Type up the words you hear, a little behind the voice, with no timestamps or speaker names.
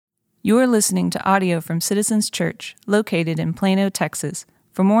You are listening to audio from Citizens Church, located in Plano, Texas.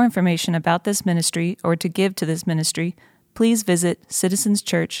 For more information about this ministry or to give to this ministry, please visit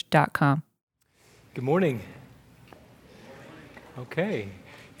citizenschurch.com. Good morning. Okay.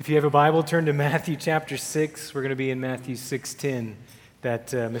 If you have a Bible, turn to Matthew chapter 6. We're going to be in Matthew 6:10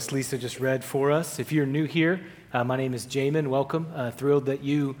 that Miss Lisa just read for us. If you're new here, my name is Jamin. Welcome. Thrilled that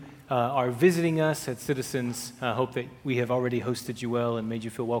you are visiting us at Citizens. Hope that we have already hosted you well and made you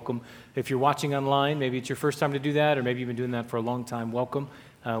feel welcome. If you're watching online, maybe it's your first time to do that, or maybe you've been doing that for a long time, welcome.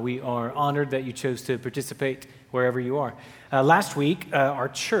 We are honored that you chose to participate wherever you are. Last week, our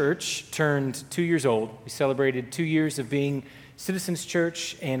church turned 2 years old. We celebrated 2 years of being Citizens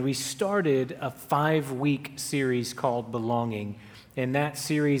Church, and we started a 5-week series called Belonging. And that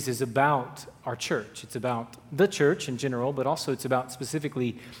series is about our church. It's about the church in general, but also it's about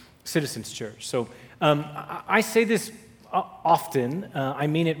specifically Citizens Church. So I say this often. I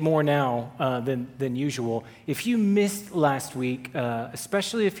mean it more now than usual. If you missed last week,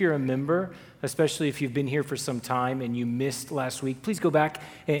 especially if you're a member, especially if you've been here for some time and you missed last week, please go back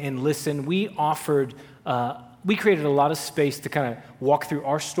and listen. We created a lot of space to kind of walk through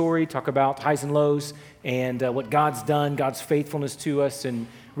our story, talk about highs and lows, and what God's done, God's faithfulness to us, and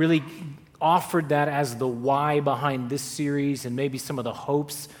really offered that as the why behind this series and maybe some of the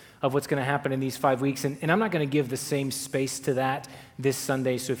hopes of what's going to happen in these 5 weeks. And I'm not going to give the same space to that this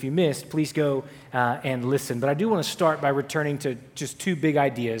Sunday, so if you missed, please go and listen. But I do want to start by returning to just 2 big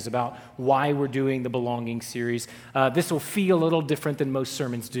ideas about why we're doing the Belonging series. This will feel a little different than most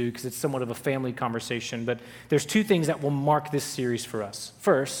sermons do because it's somewhat of a family conversation, but there's 2 things that will mark this series for us.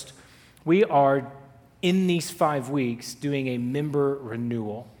 First, we are, in these 5 weeks, doing a member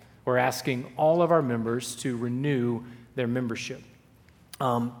renewal. We're asking all of our members to renew their membership.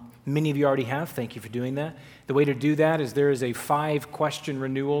 Many of you already have. Thank you for doing that. The way to do that is there is a 5-question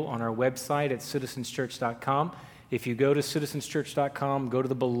renewal on our website at citizenschurch.com. If you go to citizenschurch.com, go to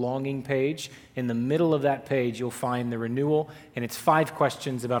the Belonging page. In the middle of that page, you'll find the renewal, and it's 5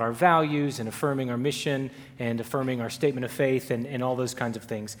 questions about our values and affirming our mission and affirming our statement of faith and all those kinds of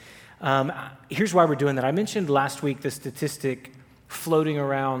things. Here's why we're doing that. I mentioned last week the statistic floating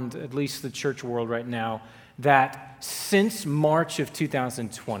around at least the church world right now that since March of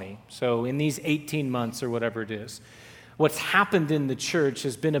 2020, so in these 18 months or whatever it is, what's happened in the church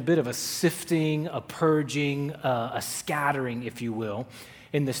has been a bit of a sifting, a purging, a scattering, if you will.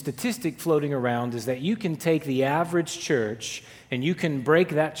 And the statistic floating around is that you can take the average church and you can break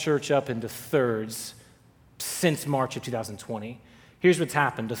that church up into thirds since March of 2020. Here's what's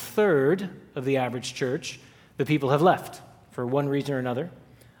happened. A third of the average church, the people have left for one reason or another.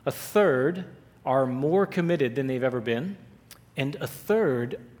 A third are more committed than they've ever been, and a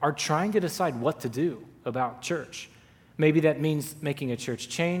third are trying to decide what to do about church. Maybe that means making a church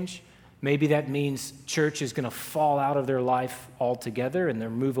change. Maybe that means church is going to fall out of their life altogether and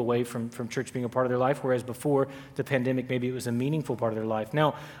they'll move away from church being a part of their life, whereas before the pandemic, maybe it was a meaningful part of their life.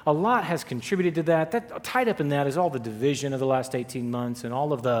 Now, a lot has contributed to that. Tied up in that is all the division of the last 18 months and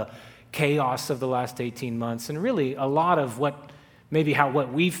all of the chaos of the last 18 months, and really a lot of what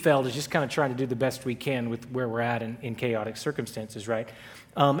we've felt is just kind of trying to do the best we can with where we're at in chaotic circumstances, right?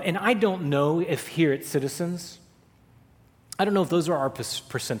 And I don't know if here at Citizens, I don't know if those are our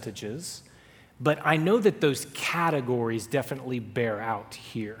percentages, but I know that those categories definitely bear out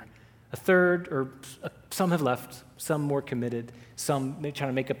here. A third, or some have left, some more committed, some trying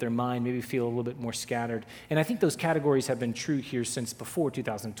to make up their mind, maybe feel a little bit more scattered. And I think those categories have been true here since before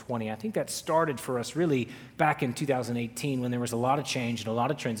 2020. I think that started for us really back in 2018 when there was a lot of change and a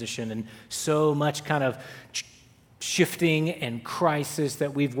lot of transition and so much kind of shifting and crisis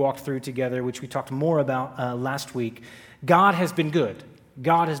that we've walked through together, which we talked more about last week. God has been good.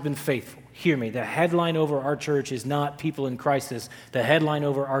 God has been faithful. Hear me. The headline over our church is not people in crisis. The headline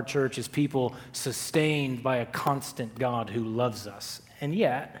over our church is people sustained by a constant God who loves us. And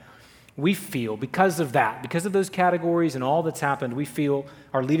yet, we feel, because of that, because of those categories and all that's happened, we feel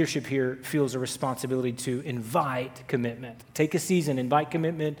our leadership here feels a responsibility to invite commitment. Take a season, invite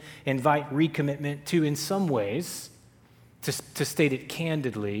commitment, invite recommitment to, in some ways, to state it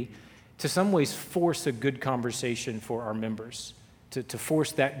candidly, to some ways force a good conversation for our members. To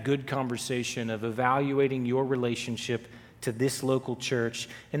force that good conversation of evaluating your relationship to this local church.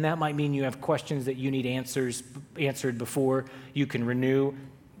 And that might mean you have questions that you need answered before you can renew.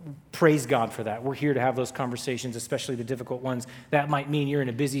 Praise God for that. We're here to have those conversations, especially the difficult ones. That might mean you're in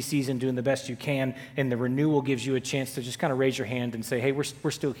a busy season doing the best you can, and the renewal gives you a chance to just kind of raise your hand and say, hey, we're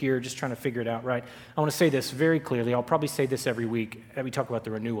still here, just trying to figure it out, right? I want to say this very clearly. I'll probably say this every week that we talk about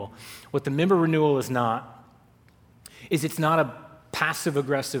the renewal. What the member renewal is not, it's not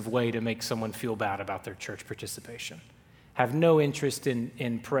passive-aggressive way to make someone feel bad about their church participation. Have no interest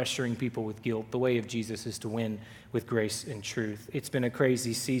in pressuring people with guilt. The way of Jesus is to win with grace and truth. It's been a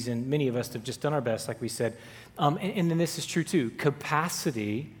crazy season. Many of us have just done our best, like we said. And then this is true too.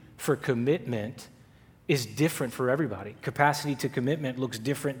 Capacity for commitment is different for everybody. Capacity to commitment looks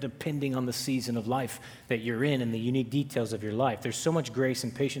different depending on the season of life that you're in and the unique details of your life. There's so much grace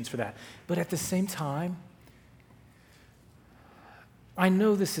and patience for that. But at the same time, I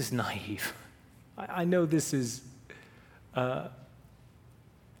know this is naive. I know this is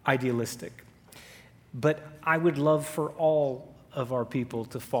idealistic. But I would love for all of our people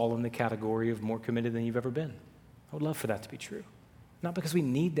to fall in the category of more committed than you've ever been. I would love for that to be true. Not because we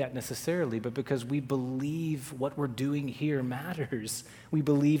need that necessarily, but because we believe what we're doing here matters. We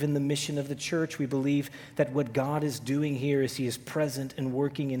believe in the mission of the church. We believe that what God is doing here is He is present and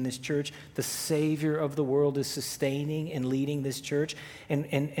working in this church. The Savior of the world is sustaining and leading this church.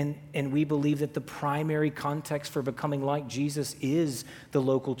 And we believe that the primary context for becoming like Jesus is the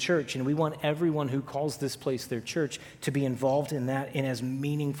local church. And we want everyone who calls this place their church to be involved in that in as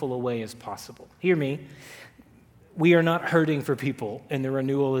meaningful a way as possible. Hear me. We are not hurting for people, and the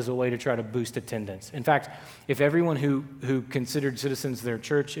renewal is a way to try to boost attendance. In fact, if everyone who considered Citizens their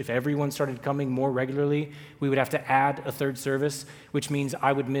church, if everyone started coming more regularly, we would have to add a third service, which means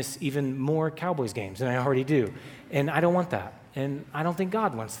I would miss even more Cowboys games than I already do. And I don't want that. And I don't think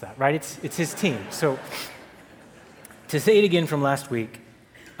God wants that, right? It's His team. So to say it again from last week,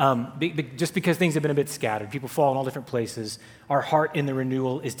 just because things have been a bit scattered, people fall in all different places, our heart in the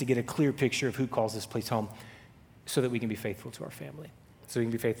renewal is to get a clear picture of who calls this place home, so that we can be faithful to our family.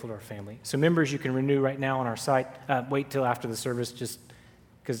 So members, you can renew right now on our site. Wait till after the service, just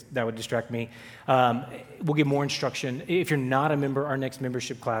because that would distract me. We'll give more instruction. If you're not a member, our next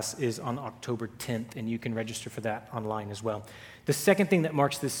membership class is on October 10th, and you can register for that online as well. The second thing that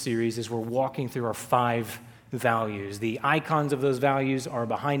marks this series is we're walking through our 5 values. The icons of those values are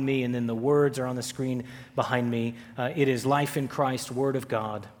behind me, and then the words are on the screen behind me. It is life in Christ, Word of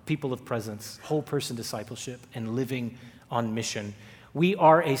God, people of presence, whole person discipleship, and living on mission. We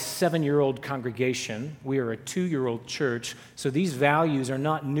are a 7-year-old congregation. We are a 2-year-old church. So these values are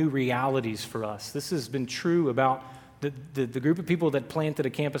not new realities for us. This has been true about the group of people that planted a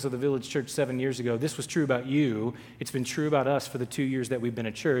campus of the Village Church 7 years ago. This was true about you. It's been true about us for the 2 years that we've been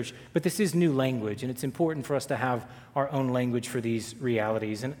a church. But this is new language, and it's important for us to have our own language for these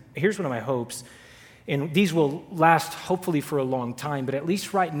realities. And here's one of my hopes. And these will last hopefully for a long time, but at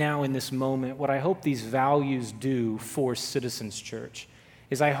least right now in this moment, what I hope these values do for Citizens Church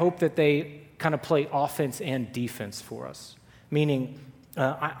is I hope that they kind of play offense and defense for us. Meaning,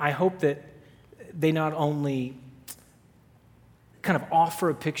 I hope that they not only kind of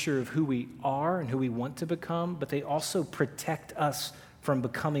offer a picture of who we are and who we want to become, but they also protect us from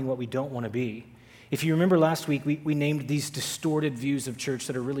becoming what we don't want to be. If you remember last week, we named these distorted views of church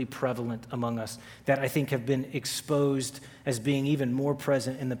that are really prevalent among us, that I think have been exposed as being even more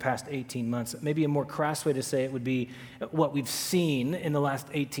present in the past 18 months. Maybe a more crass way to say it would be what we've seen in the last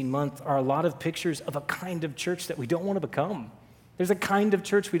 18 months are a lot of pictures of a kind of church that we don't want to become. There's a kind of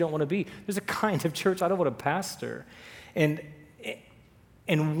church we don't want to be. There's a kind of church I don't want to pastor. And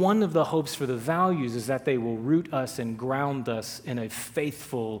one of the hopes for the values is that they will root us and ground us in a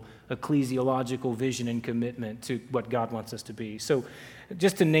faithful ecclesiological vision and commitment to what God wants us to be. So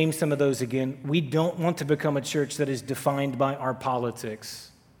just to name some of those again, we don't want to become a church that is defined by our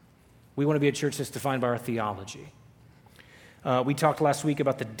politics. We want to be a church that's defined by our theology. We talked last week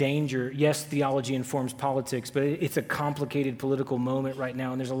about the danger. Yes, theology informs politics, but it's a complicated political moment right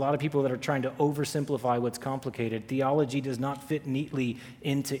now, and there's a lot of people that are trying to oversimplify what's complicated. Theology does not fit neatly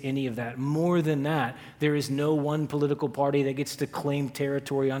into any of that. More than that, there is no one political party that gets to claim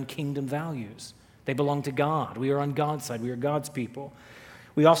territory on kingdom values. They belong to God. We are on God's side. We are God's people.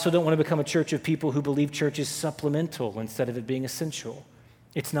 We also don't want to become a church of people who believe church is supplemental instead of it being essential.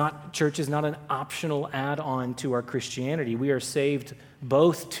 Church is not an optional add-on to our Christianity. We are saved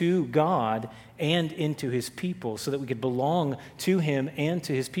both to God and into His people so that we could belong to Him and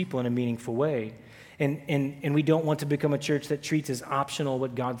to His people in a meaningful way. And we don't want to become a church that treats as optional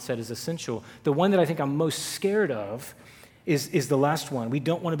what God said is essential. The one that I think I'm most scared of is the last one. We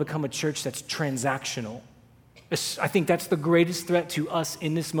don't want to become a church that's transactional. I think that's the greatest threat to us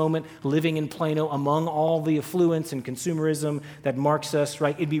in this moment, living in Plano among all the affluence and consumerism that marks us,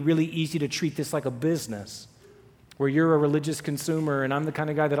 right? It'd be really easy to treat this like a business where you're a religious consumer and I'm the kind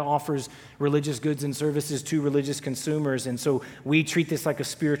of guy that offers religious goods and services to religious consumers. And so we treat this like a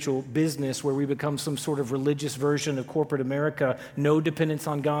spiritual business where we become some sort of religious version of corporate America. No dependence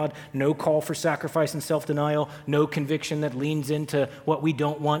on God, no call for sacrifice and self-denial, no conviction that leans into what we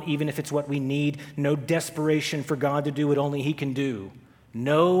don't want, even if it's what we need, no desperation for God to do what only He can do.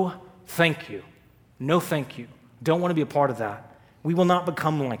 No, thank you. No, thank you. Don't want to be a part of that. We will not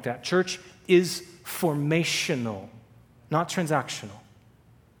become like that. Church is formational, not transactional.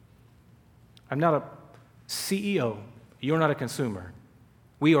 I'm not a CEO. You're not a consumer.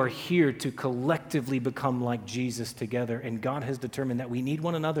 We are here to collectively become like Jesus together, and God has determined that we need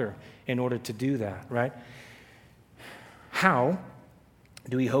one another in order to do that, right? How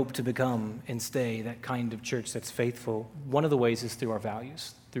do we hope to become and stay that kind of church that's faithful? One of the ways is through our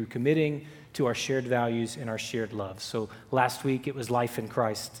values, through committing to our shared values and our shared love. So last week it was life in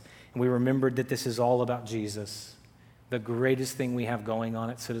Christ, and we remembered that this is all about Jesus. The greatest thing we have going on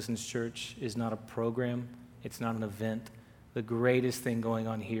at Citizens Church is not a program, it's not an event. The greatest thing going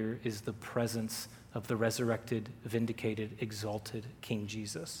on here is the presence of the resurrected, vindicated, exalted King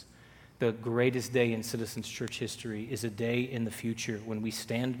Jesus. The greatest day in Citizens Church history is a day in the future when we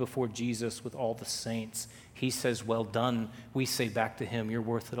stand before Jesus with all the saints. He says, well done. We say back to him, you're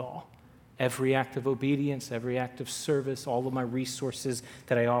worth it all. Every act of obedience, every act of service, all of my resources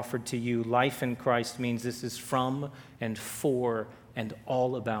that I offered to you. Life in Christ means this is from and for and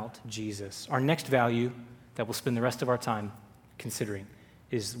all about Jesus. Our next value that we'll spend the rest of our time considering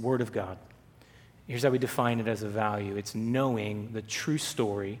is Word of God. Here's how we define it as a value. It's knowing the true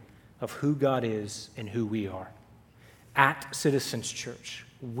story of who God is and who we are. At Citizens Church,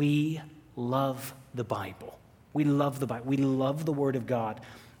 we love the Bible. We love the Bible. We love the Word of God.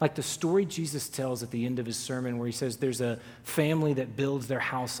 Like the story Jesus tells at the end of his sermon where he says there's a family that builds their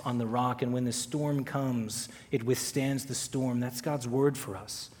house on the rock, and when the storm comes, it withstands the storm. That's God's word for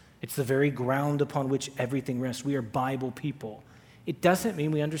us. It's the very ground upon which everything rests. We are Bible people. It doesn't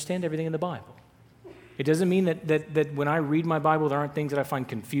mean we understand everything in the Bible. It doesn't mean that when I read my Bible, there aren't things that I find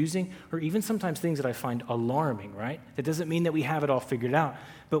confusing or even sometimes things that I find alarming, right? That doesn't mean that we have it all figured out.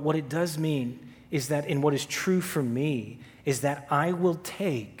 But what it does mean is that in what is true for me is that I will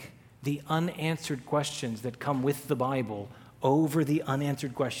take the unanswered questions that come with the Bible over the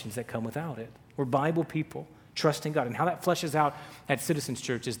unanswered questions that come without it. We're Bible people, trusting God. And how that fleshes out at Citizens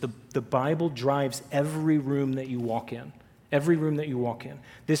Church is the Bible drives every room that you walk in. Every room that you walk in.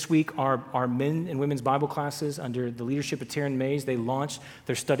 This week, our men and women's Bible classes under the leadership of Taryn Mays, they launched.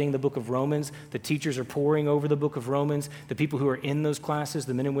 They're studying the book of Romans. The teachers are poring over the book of Romans. The people who are in those classes,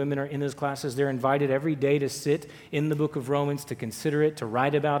 the men and women are in those classes, they're invited every day to sit in the book of Romans, to consider it, to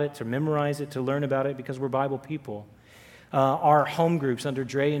write about it, to memorize it, to learn about it, because we're Bible people. Our home groups under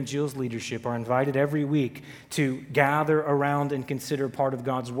Dre and Jill's leadership are invited every week to gather around and consider part of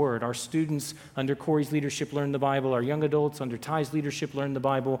God's Word. Our students under Corey's leadership learn the Bible. Our young adults under Ty's leadership learn the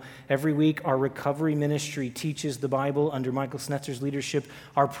Bible. Every week, our recovery ministry teaches the Bible under Michael Snetzer's leadership.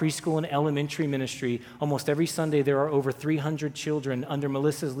 Our preschool and elementary ministry, almost every Sunday, there are over 300 children. Under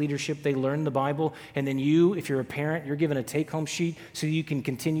Melissa's leadership, they learn the Bible. And then you, if you're a parent, you're given a take-home sheet so you can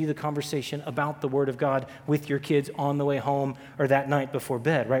continue the conversation about the Word of God with your kids on the way home or that night before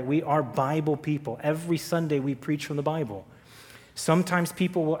bed, right? We are Bible people. Every Sunday we preach from the Bible. Sometimes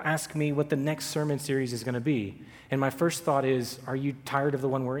people will ask me what the next sermon series is going to be. And my first thought is, are you tired of the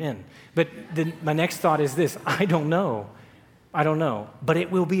one we're in? But then my next thought is this, I don't know. But it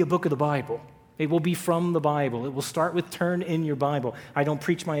will be a book of the Bible. It will be from the Bible. It will start with turn in your Bible. I don't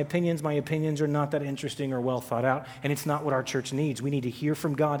preach my opinions. My opinions are not that interesting or well thought out, and it's not what our church needs. We need to hear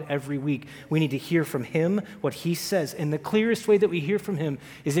from God every week. We need to hear from Him what He says, and the clearest way that we hear from Him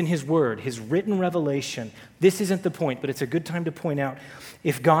is in His Word, His written revelation. This isn't the point, but it's a good time to point out,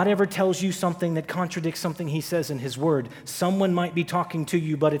 if God ever tells you something that contradicts something He says in His Word, someone might be talking to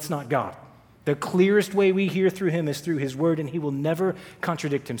you, but it's not God. The clearest way we hear through Him is through His Word, and He will never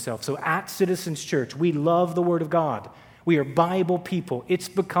contradict Himself. So at Citizens Church, we love the Word of God. We are Bible people. It's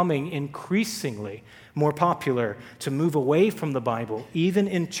becoming increasingly more popular to move away from the Bible, even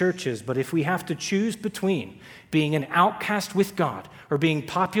in churches. But if we have to choose between being an outcast with God or being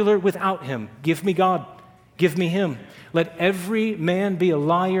popular without Him, give me God. Give me Him. Let every man be a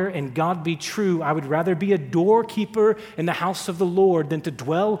liar and God be true. I would rather be a doorkeeper in the house of the Lord than to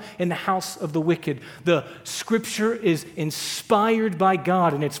dwell in the house of the wicked. The Scripture is inspired by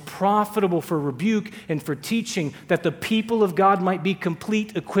God, and it's profitable for rebuke and for teaching, that the people of God might be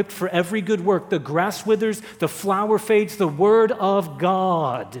complete, equipped for every good work. The grass withers, the flower fades, the word of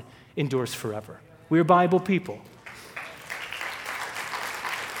God endures forever. We're Bible people.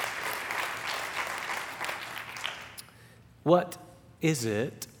 What is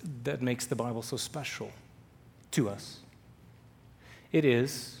it that makes the Bible so special to us? It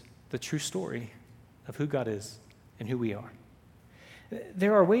is the true story of who God is and who we are.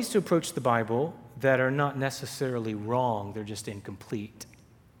 There are ways to approach the Bible that are not necessarily wrong, they're just incomplete.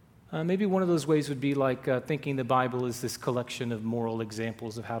 Maybe one of those ways would be like thinking the Bible is this collection of moral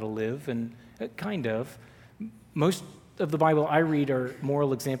examples of how to live, and kind of. Most of the Bible I read are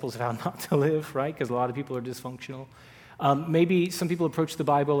moral examples of how not to live, right? Because a lot of people are dysfunctional. Maybe some people approach the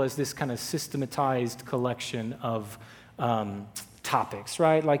Bible as this kind of systematized collection of topics,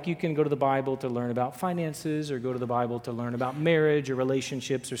 right? Like you can go to the Bible to learn about finances, or go to the Bible to learn about marriage or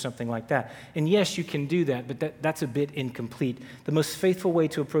relationships or something like that. And yes, you can do that, but that's a bit incomplete. The most faithful way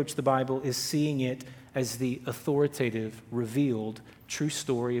to approach the Bible is seeing it as the authoritative, revealed, true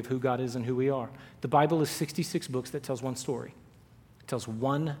story of who God is and who we are. The Bible is 66 books that tells one story. It tells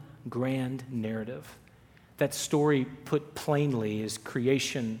one grand narrative. That story, put plainly, is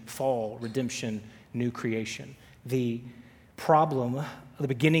creation, fall, redemption, new creation. The problem, the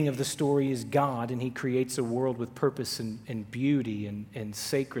beginning of the story is God, and he creates a world with purpose and beauty and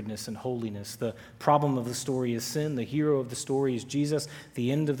sacredness and holiness. The problem of the story is sin. The hero of the story is Jesus.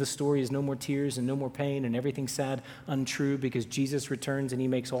 The end of the story is no more tears and no more pain and everything sad, untrue, because Jesus returns and he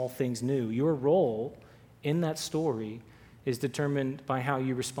makes all things new. Your role in that story is determined by how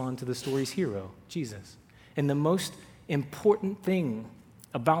you respond to the story's hero, Jesus. And the most important thing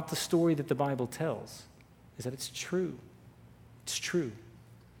about the story that the Bible tells is that it's true. It's true.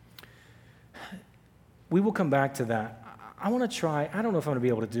 We will come back to that. I want to try, I don't know if I'm going to be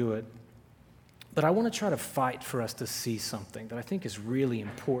able to do it, but I want to try to fight for us to see something that I think is really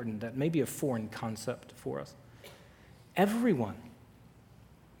important, that may be a foreign concept for us. Everyone,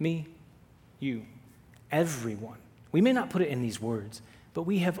 me, you, everyone, we may not put it in these words, but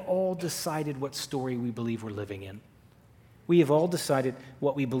we have all decided what story we believe we're living in. We have all decided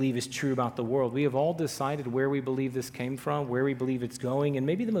what we believe is true about the world. We have all decided where we believe this came from, where we believe it's going, and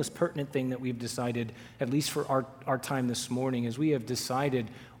maybe the most pertinent thing that we've decided, at least for our time this morning, is we have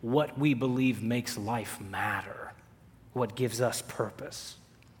decided what we believe makes life matter, what gives us purpose.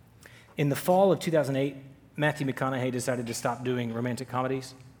 In the fall of 2008, Matthew McConaughey decided to stop doing romantic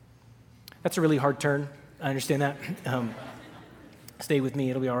comedies. That's a really hard turn. I understand that. Stay with me,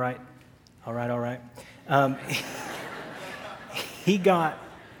 it'll be all right. All right. He got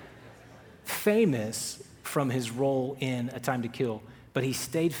famous from his role in A Time to Kill, but he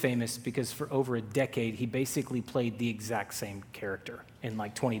stayed famous because for over a decade, he basically played the exact same character in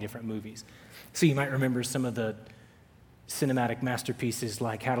like 20 different movies. So you might remember some of the cinematic masterpieces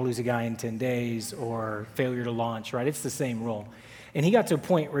like How to Lose a Guy in 10 Days or Failure to Launch, right? It's the same role. And he got to a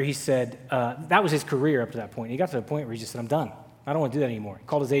point where he said, that was his career up to that point. He got to a point where he just said, I'm done. I don't want to do that anymore. He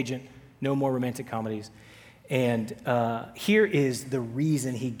called his agent, no more romantic comedies. And here is the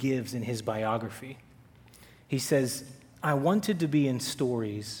reason he gives in his biography. He says, I wanted to be in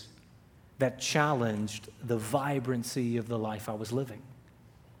stories that challenged the vibrancy of the life I was living.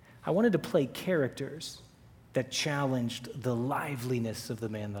 I wanted to play characters that challenged the liveliness of the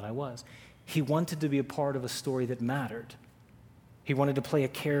man that I was. He wanted to be a part of a story that mattered. He wanted to play a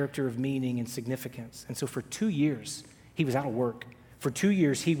character of meaning and significance. And so for 2 years, he was out of work. For 2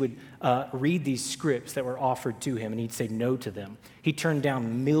 years, he would read these scripts that were offered to him, and he'd say no to them. He turned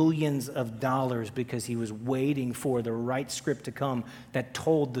down millions of dollars because he was waiting for the right script to come that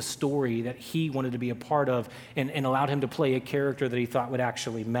told the story that he wanted to be a part of and allowed him to play a character that he thought would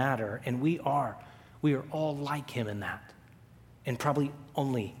actually matter. And we are all like him in that, and probably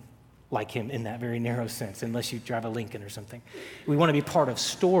only like him in that very narrow sense, unless you drive a Lincoln or something. We want to be part of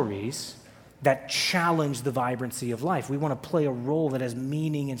stories that challenge the vibrancy of life. We want to play a role that has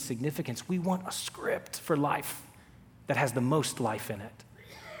meaning and significance. We want a script for life that has the most life in it.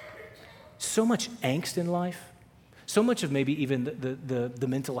 So much angst in life, so much of maybe even the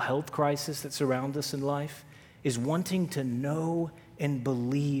mental health crisis that surrounds us in life is wanting to know and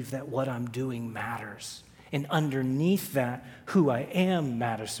believe that what I'm doing matters. And underneath that, who I am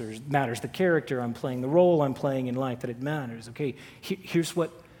matters, the character I'm playing, the role I'm playing in life, that it matters. Okay, here's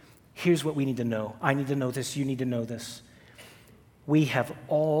what we need to know. I need to know this. You need to know this. We have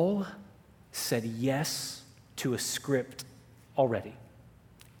all said yes to a script already.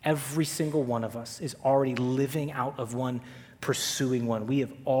 Every single one of us is already living out of one, pursuing one. We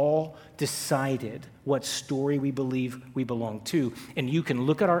have all decided what story we believe we belong to. And you can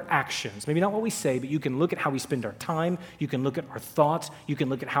look at our actions, maybe not what we say, but you can look at how we spend our time, you can look at our thoughts, you can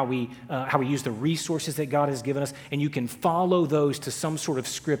look at how we use the resources that God has given us, and you can follow those to some sort of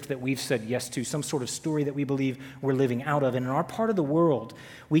script that we've said yes to, some sort of story that we believe we're living out of. And in our part of the world,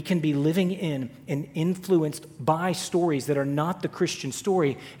 we can be living in and influenced by stories that are not the Christian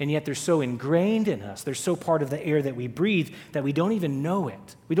story, and yet they're so ingrained in us, they're so part of the air that we breathe that we don't even know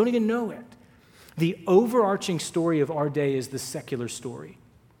it. We don't even know it. The overarching story of our day is the secular story.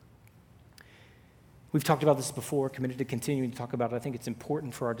 We've talked about this before, committed to continuing to talk about it. I think it's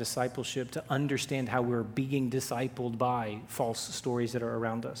important for our discipleship to understand how we're being discipled by false stories that are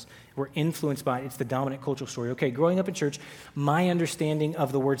around us. We're influenced by it. It's the dominant cultural story. Okay, growing up in church, my understanding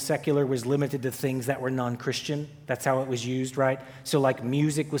of the word secular was limited to things that were non-Christian. That's how it was used, right? So like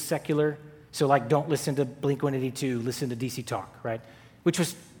music was secular. So like don't listen to Blink-182, listen to DC Talk, right? Which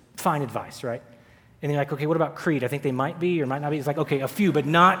was fine advice, right? And then you're like, okay, what about Creed? I think they might be or might not be. It's like, okay, a few, but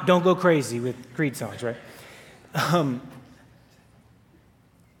don't go crazy with Creed songs, right?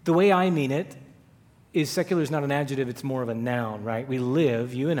 The way I mean it is secular is not an adjective, it's more of a noun, right? We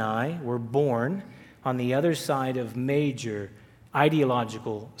live, you and I, were born on the other side of major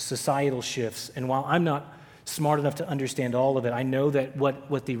ideological, societal shifts. And while I'm not smart enough to understand all of it, I know that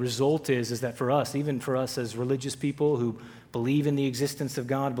what the result is that for us, even for us as religious people who believe in the existence of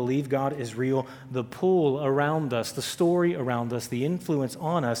God, believe God is real, the pull around us, the story around us, the influence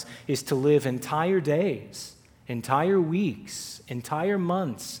on us is to live entire days, entire weeks, entire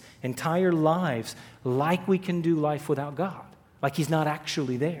months, entire lives like we can do life without God, like He's not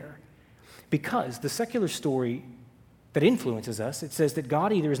actually there. Because the secular story that influences us, it says that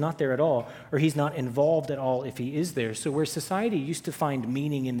God either is not there at all or He's not involved at all if He is there. So where society used to find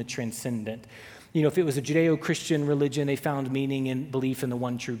meaning in the transcendent, you know, if it was a Judeo-Christian religion, they found meaning in belief in the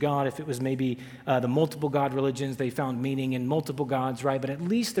one true God. If it was maybe the multiple God religions, they found meaning in multiple gods, right? But at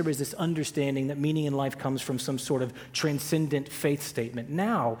least there was this understanding that meaning in life comes from some sort of transcendent faith statement.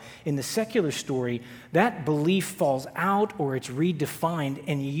 Now, in the secular story, that belief falls out or it's redefined,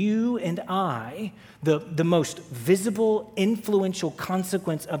 and you and I, the most visible, influential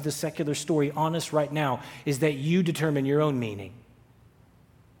consequence of the secular story on us right now is that you determine your own meaning.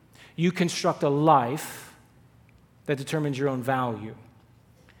 You construct a life that determines your own value.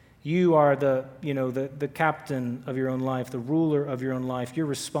 You are the captain of your own life, the ruler of your own life. You're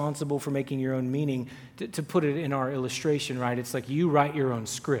responsible for making your own meaning. To put it in our illustration, right, it's like you write your own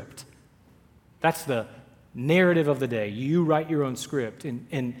script. That's the narrative of the day. You write your own script.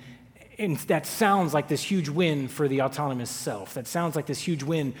 And that sounds like this huge win for the autonomous self. That sounds like this huge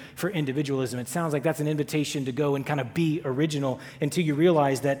win for individualism. It sounds like that's an invitation to go and kind of be original until you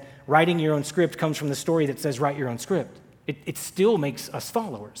realize that writing your own script comes from the story that says write your own script. It still makes us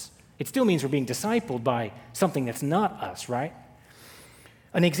followers. It still means we're being discipled by something that's not us, right?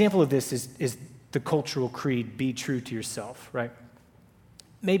 An example of this is the cultural creed, be true to yourself, right?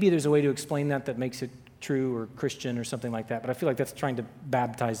 Maybe there's a way to explain that makes it true or Christian or something like that, but I feel like that's trying to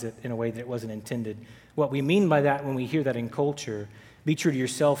baptize it in a way that it wasn't intended. What we mean by that when we hear that in culture, be true to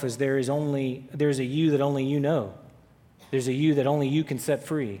yourself, is there's a you that only you know. There's a you that only you can set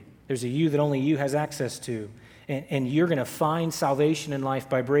free. There's a you that only you has access to. And you're going to find salvation in life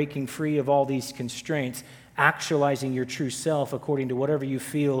by breaking free of all these constraints, actualizing your true self according to whatever you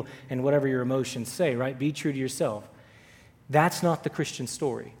feel and whatever your emotions say, right? Be true to yourself. That's not the Christian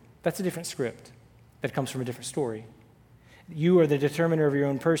story. That's a different script that comes from a different story. You are the determiner of your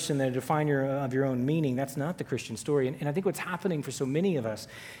own person, the definer of your own meaning. That's not the Christian story. And I think what's happening for so many of us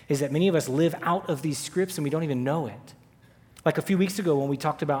is that many of us live out of these scripts and we don't even know it. Like a few weeks ago when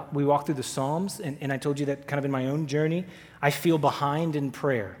we walked through the Psalms, and I told you that kind of in my own journey, I feel behind in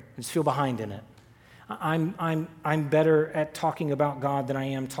prayer. I just feel behind in it. I'm better at talking about God than I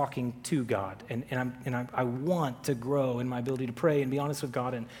am talking to God, and I want to grow in my ability to pray and be honest with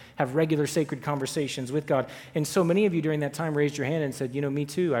God and have regular sacred conversations with God. And so many of you during that time raised your hand and said, me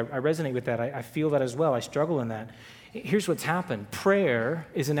too. I resonate with that. I feel that as well. I struggle in that. Here's what's happened. Prayer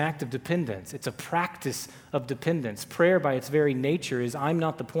is an act of dependence. It's a practice of dependence. Prayer by its very nature is I'm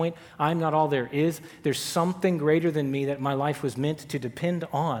not the point. I'm not all there is. There's something greater than me that my life was meant to depend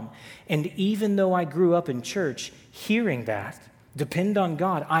on. And even though I grew up in church hearing that, depend on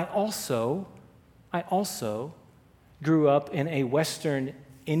God, I also grew up in a Western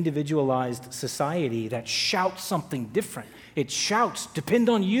individualized society that shouts something different. It shouts, depend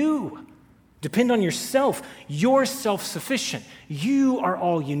on you. Depend on yourself. You're self-sufficient. You are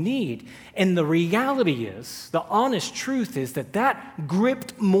all you need. And the reality is, the honest truth is that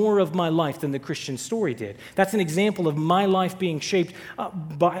gripped more of my life than the Christian story did. That's an example of my life being shaped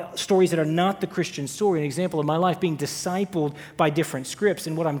by stories that are not the Christian story, an example of my life being discipled by different scripts.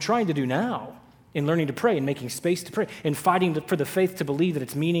 And what I'm trying to do now in learning to pray and making space to pray and fighting for the faith to believe that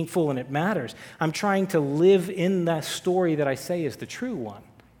it's meaningful and it matters, I'm trying to live in that story that I say is the true one.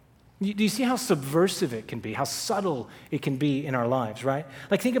 Do you see how subversive it can be, how subtle it can be in our lives, right?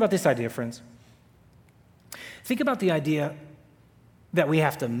 Like, think about this idea, friends. Think about the idea that we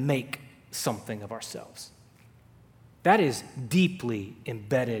have to make something of ourselves. That is deeply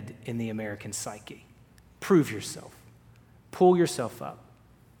embedded in the American psyche. Prove yourself. Pull yourself up.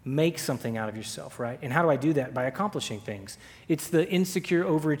 Make something out of yourself, right? And how do I do that? By accomplishing things. It's the insecure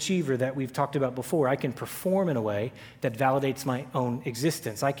overachiever that we've talked about before. I can perform in a way that validates my own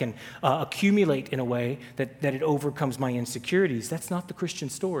existence. I can accumulate in a way that it overcomes my insecurities. That's not the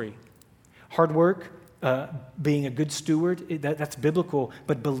Christian story. Hard work, being a good steward, that's biblical,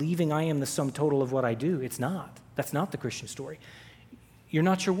 but believing I am the sum total of what I do, it's not. That's not the Christian story. You're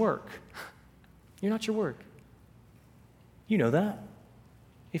not your work. You're not your work. You know that.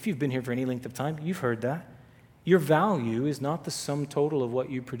 If you've been here for any length of time, you've heard that. Your value is not the sum total of what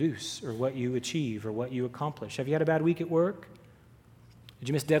you produce or what you achieve or what you accomplish. Have you had a bad week at work? Did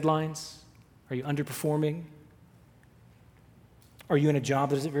you miss deadlines? Are you underperforming? Are you in a job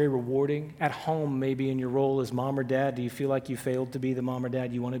that isn't very rewarding? At home, maybe in your role as mom or dad, do you feel like you failed to be the mom or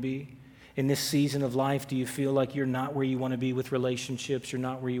dad you want to be? In this season of life, do you feel like you're not where you want to be with relationships? You're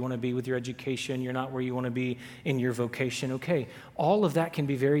not where you want to be with your education? You're not where you want to be in your vocation? Okay, all of that can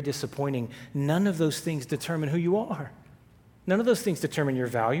be very disappointing. None of those things determine who you are. None of those things determine your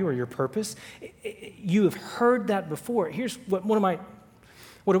value or your purpose. You have heard that before. Here's what one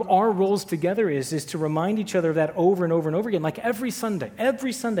of our roles together is to remind each other of that over and over and over again. Like every Sunday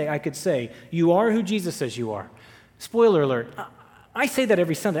I could say, you are who Jesus says you are. Spoiler alert, I say that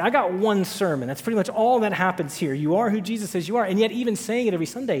every Sunday. I got one sermon. That's pretty much all that happens here. You are who Jesus says you are. And yet even saying it every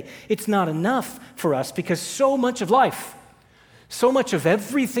Sunday, it's not enough for us because so much of life, so much of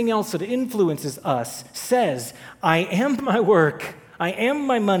everything else that influences us says, I am my work. I am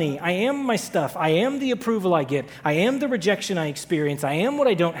my money. I am my stuff. I am the approval I get. I am the rejection I experience. I am what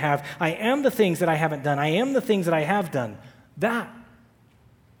I don't have. I am the things that I haven't done. I am the things that I have done.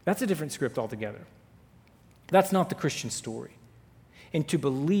 That's a different script altogether. That's not the Christian story. And to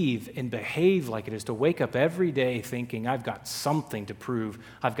believe and behave like it is, to wake up every day thinking, I've got something to prove,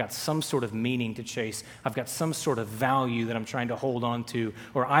 I've got some sort of meaning to chase, I've got some sort of value that I'm trying to hold on to,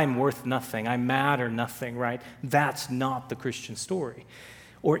 or I'm worth nothing, I matter nothing, right? That's not the Christian story.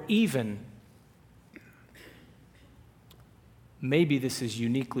 Or even, maybe this is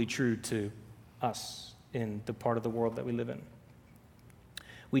uniquely true to us in the part of the world that we live in.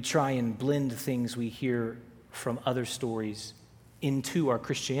 We try and blend things we hear from other stories into our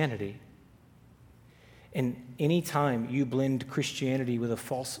Christianity. And anytime you blend Christianity with a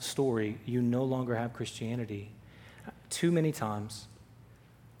false story, you no longer have Christianity. Too many times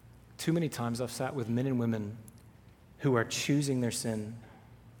I've sat with men and women who are choosing their sin,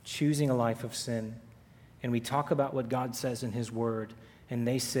 choosing a life of sin, and we talk about what God says in His Word, and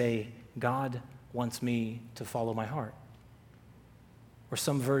they say, God wants me to follow my heart, or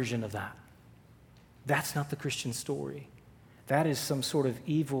some version of that. That's not the Christian story. That is some sort of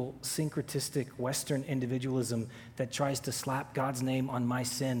evil, syncretistic Western individualism that tries to slap God's name on my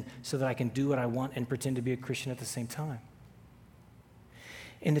sin so that I can do what I want and pretend to be a Christian at the same time.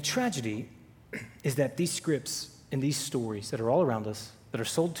 And the tragedy is that these scripts and these stories that are all around us, that are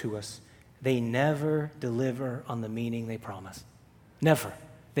sold to us, they never deliver on the meaning they promise. Never.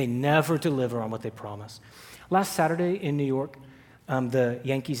 They never deliver on what they promise. Last Saturday in New York, the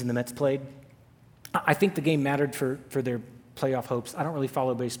Yankees and the Mets played. I think the game mattered for their playoff hopes. I don't really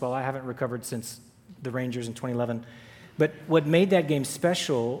follow baseball. I haven't recovered since the Rangers in 2011. But what made that game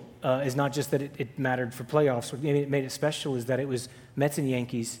special is not just that it mattered for playoffs. What made it special is that it was Mets and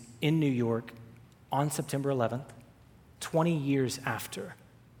Yankees in New York on September 11th, 20 years after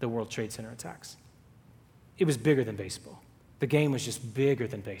the World Trade Center attacks. It was bigger than baseball. The game was just bigger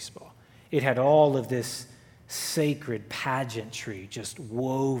than baseball. It had all of this sacred pageantry just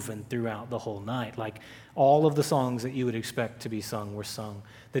woven throughout the whole night. Like all of the songs that you would expect to be sung were sung.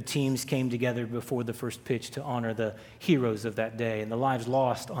 The teams came together before the first pitch to honor the heroes of that day and the lives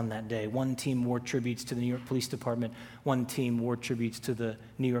lost on that day. One team wore tributes to the New York Police Department. One team wore tributes to the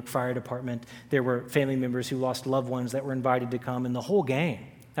New York Fire Department. There were family members who lost loved ones that were invited to come. And the whole game,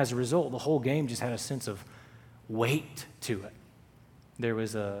 as a result, the whole game just had a sense of weight to it. There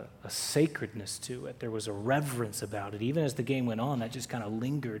was a sacredness to it. There was a reverence about it. Even as the game went on, that just kind of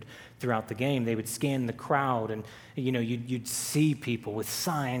lingered throughout the game. They would scan the crowd, and you'd see people with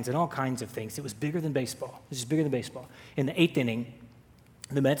signs and all kinds of things. It was bigger than baseball. It was just bigger than baseball. In the 8th inning,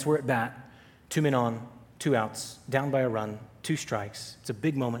 the Mets were at bat, 2 men on, 2 outs, down by a run, 2 strikes. It's a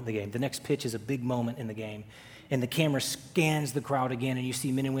big moment in the game. The next pitch is a big moment in the game. And the camera scans the crowd again, and you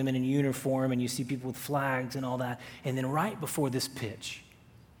see men and women in uniform, and you see people with flags and all that. And then right before this pitch,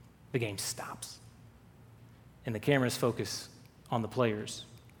 the game stops. And the cameras focus on the players,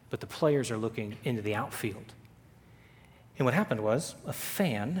 but the players are looking into the outfield. And what happened was a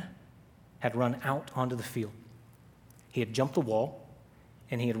fan had run out onto the field. He had jumped the wall,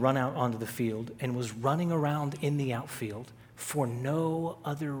 and he had run out onto the field and was running around in the outfield for no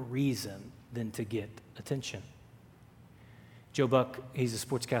other reason than to get attention. Joe Buck, he's a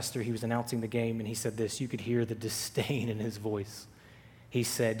sportscaster, he was announcing the game, and he said this. You could hear the disdain in his voice. He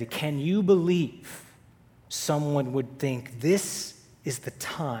said, "Can you believe someone would think this is the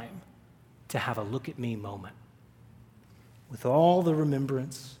time to have a look at me moment? With all the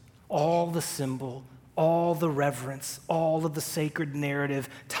remembrance, all the symbol, all the reverence, all of the sacred narrative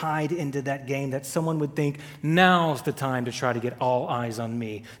tied into that game, that someone would think, now's the time to try to get all eyes on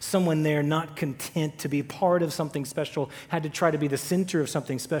me." Someone there not content to be part of something special, had to try to be the center of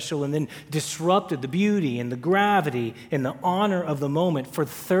something special, and then disrupted the beauty and the gravity and the honor of the moment for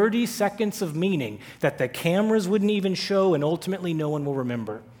 30 seconds of meaning that the cameras wouldn't even show and ultimately no one will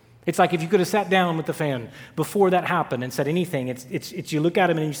remember. It's like if you could have sat down with the fan before that happened and said anything, it's you look at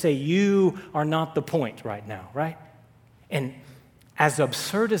him and you say, you are not the point right now, right? And as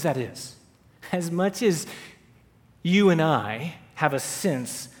absurd as that is, as much as you and I have a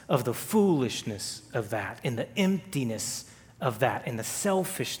sense of the foolishness of that and the emptiness of that and the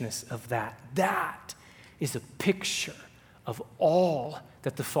selfishness of that, that is a picture of all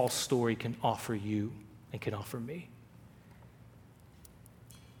that the false story can offer you and can offer me.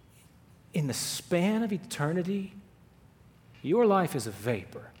 In the span of eternity, your life is a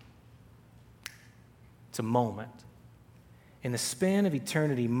vapor. It's a moment. In the span of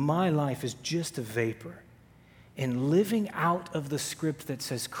eternity, my life is just a vapor. And living out of the script that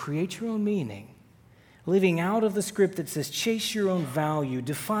says create your own meaning, living out of the script that says chase your own value,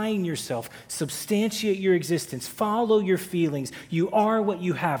 define yourself, substantiate your existence, follow your feelings, you are what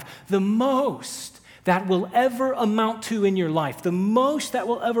you have, the most that will ever amount to in your life, the most that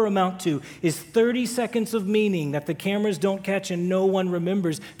will ever amount to is 30 seconds of meaning that the cameras don't catch and no one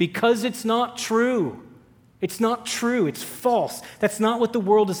remembers because it's not true. It's not true. It's false. That's not what the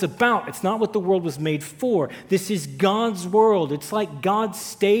world is about. It's not what the world was made for. This is God's world. It's like God's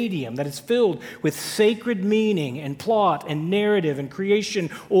stadium that is filled with sacred meaning and plot and narrative and creation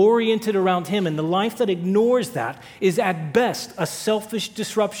oriented around Him. And the life that ignores that is at best a selfish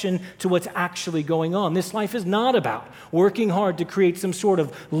disruption to what's actually going on. This life is not about working hard to create some sort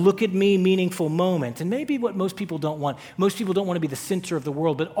of look at me meaningful moment. And maybe what most people don't want to be the center of the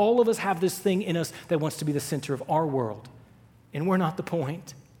world, but all of us have this thing in us that wants to be the center of our world, and we're not the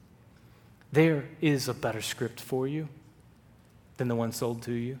point. There is a better script for you than the one sold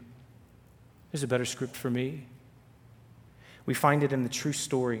to you. There's a better script for me. We find it in the true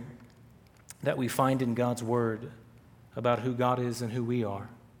story that we find in God's Word about who God is and who we are.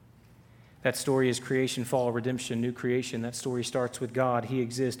 That story is creation, fall, redemption, new creation. That story starts with God. He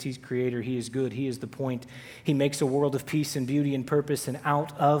exists. He's creator. He is good. He is the point. He makes a world of peace and beauty and purpose, and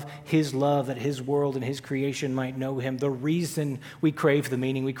out of His love that His world and His creation might know Him. The reason we crave the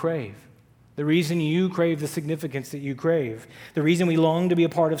meaning we crave. The reason you crave the significance that you crave. The reason we long to be a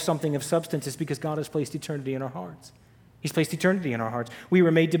part of something of substance is because God has placed eternity in our hearts. He's placed eternity in our hearts. We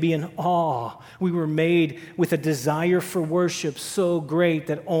were made to be in awe. We were made with a desire for worship so great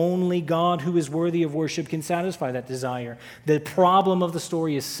that only God, who is worthy of worship, can satisfy that desire. The problem of the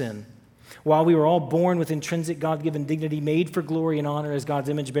story is sin. While we were all born with intrinsic God-given dignity, made for glory and honor as God's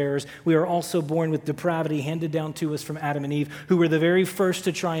image bearers, we are also born with depravity handed down to us from Adam and Eve, who were the very first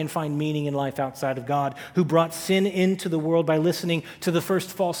to try and find meaning in life outside of God, who brought sin into the world by listening to the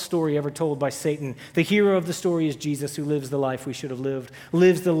first false story ever told by Satan. The hero of the story is Jesus, who lives the life we should have lived,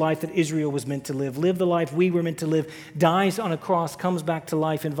 lives the life that Israel was meant to live, lived the life we were meant to live, dies on a cross, comes back to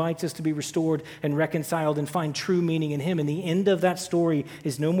life, invites us to be restored and reconciled and find true meaning in Him. And the end of that story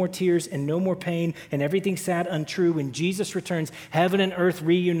is no more tears and no more pain and everything sad untrue. When Jesus returns, heaven and earth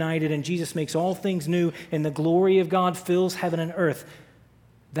reunited, and Jesus makes all things new, and the glory of God fills heaven and earth.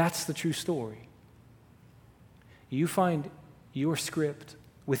 That's the true story. You find your script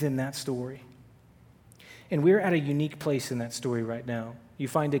within that story. And we're at a unique place in that story right now. You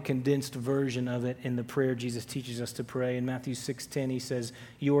find a condensed version of it in the prayer Jesus teaches us to pray. In Matthew 6:10, he says,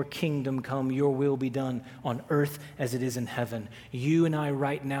 your kingdom come, your will be done on earth as it is in heaven. You and I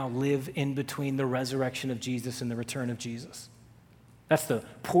right now live in between the resurrection of Jesus and the return of Jesus. That's the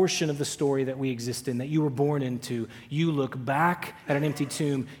portion of the story that we exist in, that you were born into. You look back at an empty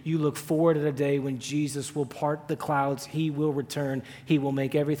tomb. You look forward at a day when Jesus will part the clouds. He will return. He will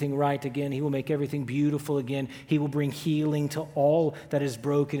make everything right again. He will make everything beautiful again. He will bring healing to all that is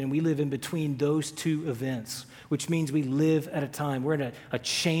broken. And we live in between those two events, which means we live at a time. We're in a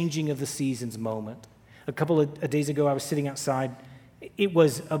changing of the seasons moment. A couple of days ago, I was sitting outside. It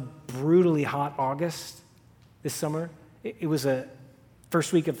was a brutally hot August this summer. It was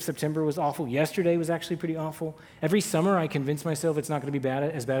First week of September was awful. Yesterday was actually pretty awful. Every summer, I convince myself it's not going to be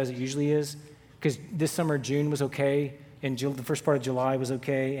as bad as it usually is, because this summer, June was okay, and the first part of July was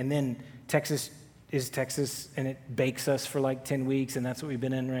okay, and then Texas is Texas, and it bakes us for like 10 weeks, and that's what we've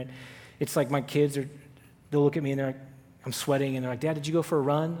been in, right? It's like my kids, they'll look at me, and they're like, I'm sweating, and they're like, Dad, did you go for a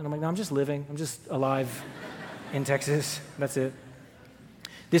run? And I'm like, no, I'm just living. I'm just alive in Texas. That's it.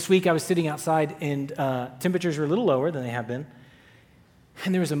 This week, I was sitting outside, and temperatures were a little lower than they have been.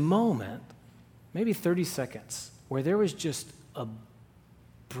 And there was a moment, maybe 30 seconds, where there was just a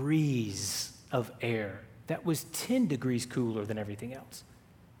breeze of air that was 10 degrees cooler than everything else.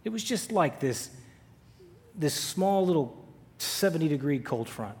 It was just like this small little 70-degree cold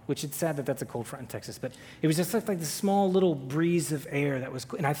front, which it's sad that that's a cold front in Texas, but it was just like this small little breeze of air that was,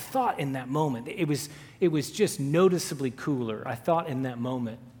 and I thought in that moment, it was just noticeably cooler. I thought in that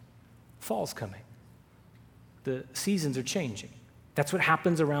moment, fall's coming. The seasons are changing. That's what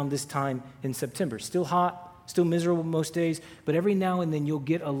happens around this time in September. Still hot, still miserable most days, but every now and then you'll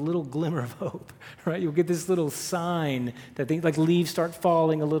get a little glimmer of hope, right? You'll get this little sign that like leaves start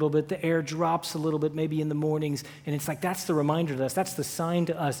falling a little bit, the air drops a little bit, maybe in the mornings, and it's like that's the reminder to us, that's the sign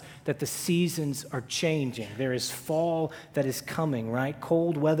to us that the seasons are changing. There is fall that is coming, right?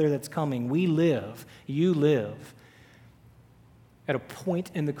 Cold weather that's coming. You live at a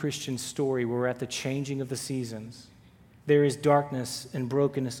point in the Christian story where we're at the changing of the seasons. There is darkness and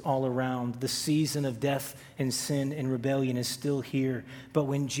brokenness all around. The season of death and sin and rebellion is still here. But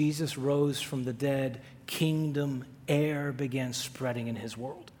when Jesus rose from the dead, kingdom air began spreading in his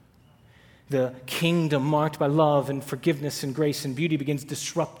world. The kingdom marked by love and forgiveness and grace and beauty begins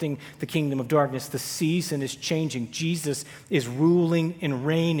disrupting the kingdom of darkness. The season is changing. Jesus is ruling and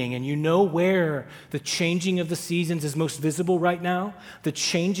reigning. And you know where the changing of the seasons is most visible right now? The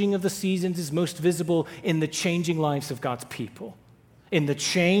changing of the seasons is most visible in the changing lives of God's people, in the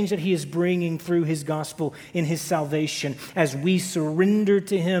change that he is bringing through his gospel, in his salvation, as we surrender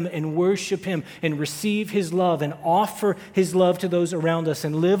to him and worship him and receive his love and offer his love to those around us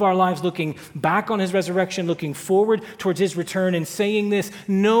and live our lives looking back on his resurrection, looking forward towards his return and saying this,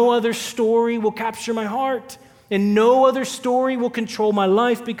 no other story will capture my heart and no other story will control my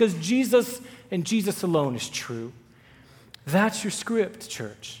life because Jesus and Jesus alone is true. That's your script,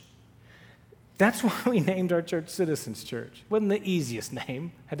 church. That's why we named our church Citizens Church. It wasn't the easiest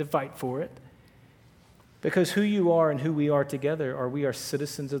name, had to fight for it. Because who you are and who we are together we are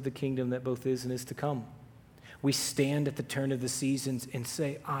citizens of the kingdom that both is and is to come. We stand at the turn of the seasons and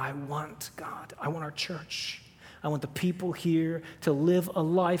say, I want God, I want our church. I want the people here to live a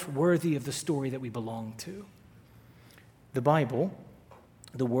life worthy of the story that we belong to. The Bible,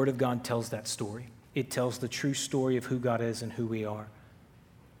 the Word of God tells that story. It tells the true story of who God is and who we are.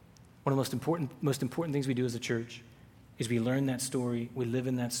 One of the most important things we do as a church is we learn that story, we live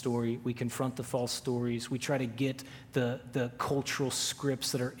in that story, we confront the false stories, we try to get the cultural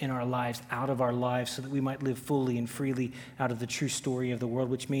scripts that are in our lives out of our lives so that we might live fully and freely out of the true story of the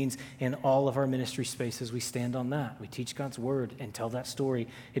world, which means in all of our ministry spaces, we stand on that. We teach God's word and tell that story.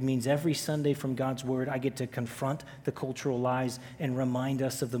 It means every Sunday from God's word, I get to confront the cultural lies and remind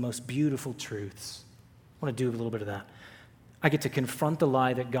us of the most beautiful truths. I want to do a little bit of that. I get to confront the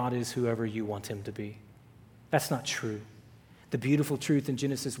lie that God is whoever you want him to be. That's not true. The beautiful truth in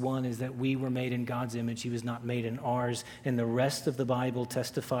Genesis 1 is that we were made in God's image. He was not made in ours. And the rest of the Bible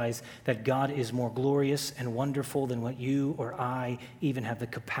testifies that God is more glorious and wonderful than what you or I even have the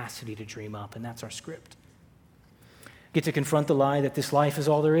capacity to dream up. And that's our script. Get to confront the lie that this life is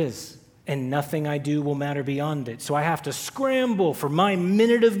all there is and nothing I do will matter beyond it. So I have to scramble for my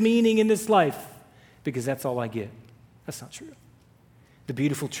minute of meaning in this life because that's all I get. That's not true. The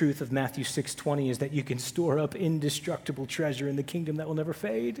beautiful truth of Matthew 6:20 is that you can store up indestructible treasure in the kingdom that will never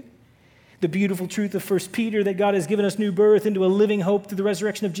fade. The beautiful truth of 1 Peter that God has given us new birth into a living hope through the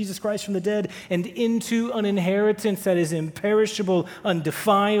resurrection of Jesus Christ from the dead and into an inheritance that is imperishable,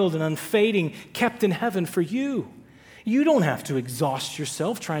 undefiled, and unfading, kept in heaven for you. You don't have to exhaust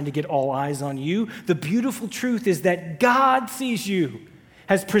yourself trying to get all eyes on you. The beautiful truth is that God sees you,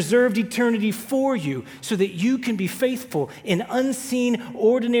 has preserved eternity for you so that you can be faithful in unseen,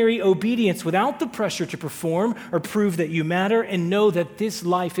 ordinary obedience without the pressure to perform or prove that you matter, and know that this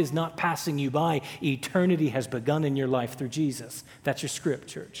life is not passing you by. Eternity has begun in your life through Jesus. That's your script,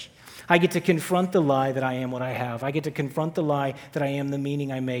 church. I get to confront the lie that I am what I have. I get to confront the lie that I am the meaning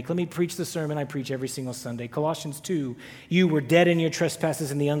I make. Let me preach the sermon I preach every single Sunday. Colossians 2, you were dead in your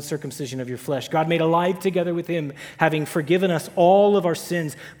trespasses and the uncircumcision of your flesh. God made alive together with him, having forgiven us all of our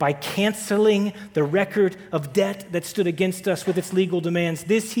sins by canceling the record of debt that stood against us with its legal demands.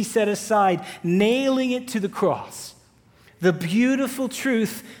 This he set aside, nailing it to the cross. The beautiful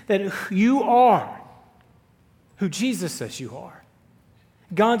truth that you are who Jesus says you are.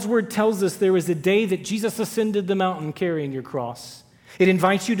 God's word tells us there was a day that Jesus ascended the mountain carrying your cross. It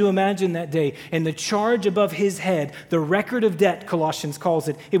invites you to imagine that day, and the charge above his head, the record of debt, Colossians calls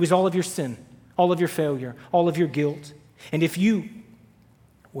it, it was all of your sin, all of your failure, all of your guilt. And if you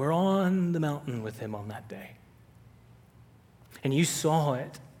were on the mountain with him on that day, and you saw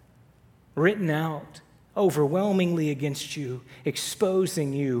it written out overwhelmingly against you,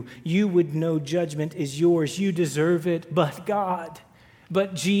 exposing you, you would know judgment is yours. You deserve it, but God.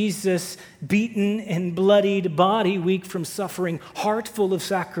 But Jesus, beaten and bloodied, body weak from suffering, heart full of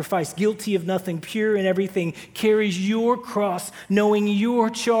sacrifice, guilty of nothing, pure in everything, carries your cross, knowing your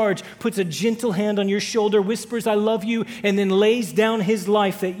charge, puts a gentle hand on your shoulder, whispers, I love you, and then lays down his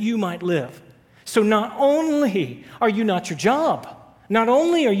life that you might live. So not only are you not your job, not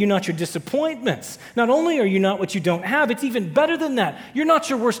only are you not your disappointments, not only are you not what you don't have, it's even better than that. You're not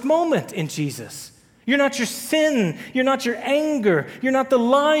your worst moment in Jesus. You're not your sin. You're not your anger. You're not the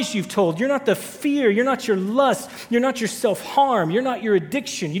lies you've told. You're not the fear. You're not your lust. You're not your self-harm. You're not your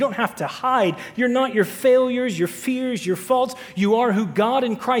addiction. You don't have to hide. You're not your failures, your fears, your faults. You are who God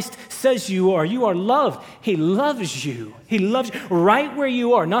in Christ says you are. You are loved. He loves you. He loves you right where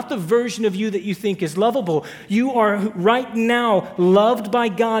you are, not the version of you that you think is lovable. You are right now loved by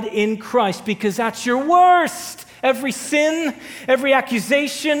God in Christ because that's your worst. Every sin, every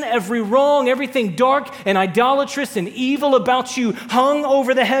accusation, every wrong, everything dark and idolatrous and evil about you hung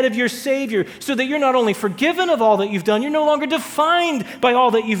over the head of your Savior so that you're not only forgiven of all that you've done, you're no longer defined by all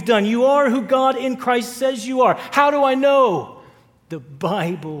that you've done. You are who God in Christ says you are. How do I know? The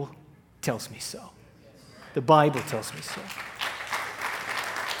Bible tells me so. The Bible tells me so.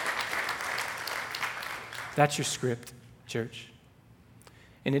 That's your script, church.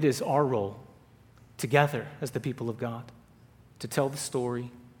 And it is our role together as the people of God, to tell the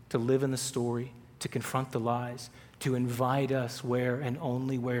story, to live in the story, to confront the lies, to invite us where and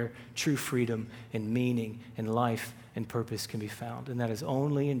only where true freedom and meaning and life and purpose can be found. And that is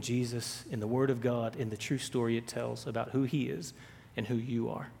only in Jesus, in the Word of God, in the true story it tells about who he is and who you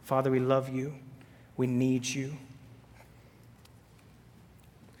are. Father, we love you. We need you.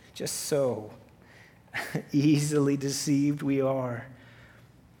 Just so easily deceived we are.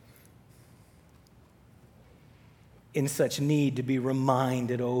 In such need to be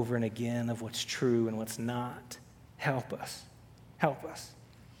reminded over and again of what's true and what's not. Help us. Help us.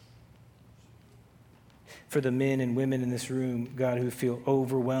 For the men and women in this room, God, who feel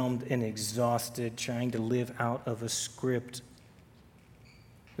overwhelmed and exhausted trying to live out of a script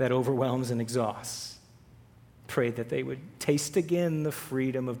that overwhelms and exhausts, pray that they would taste again the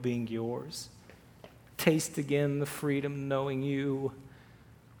freedom of being yours. Taste again the freedom knowing you.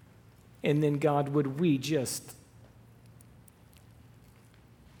 And then, God, would we just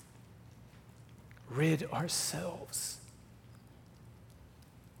rid ourselves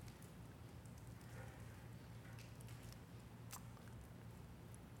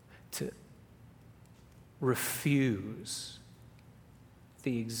to refuse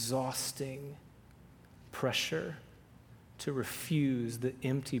the exhausting pressure, to refuse the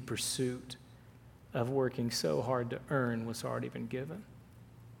empty pursuit of working so hard to earn what's already been given.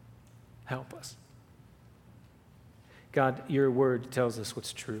 Help us. God, your word tells us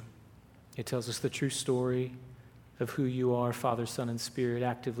what's true. It tells us the true story of who you are, Father, Son, and Spirit,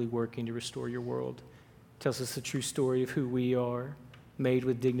 actively working to restore your world. It tells us the true story of who we are, made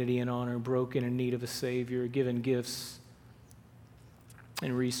with dignity and honor, broken in need of a Savior, given gifts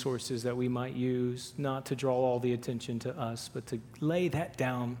and resources that we might use, not to draw all the attention to us, but to lay that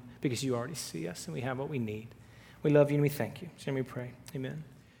down because you already see us and we have what we need. We love you and we thank you. So we pray. Amen.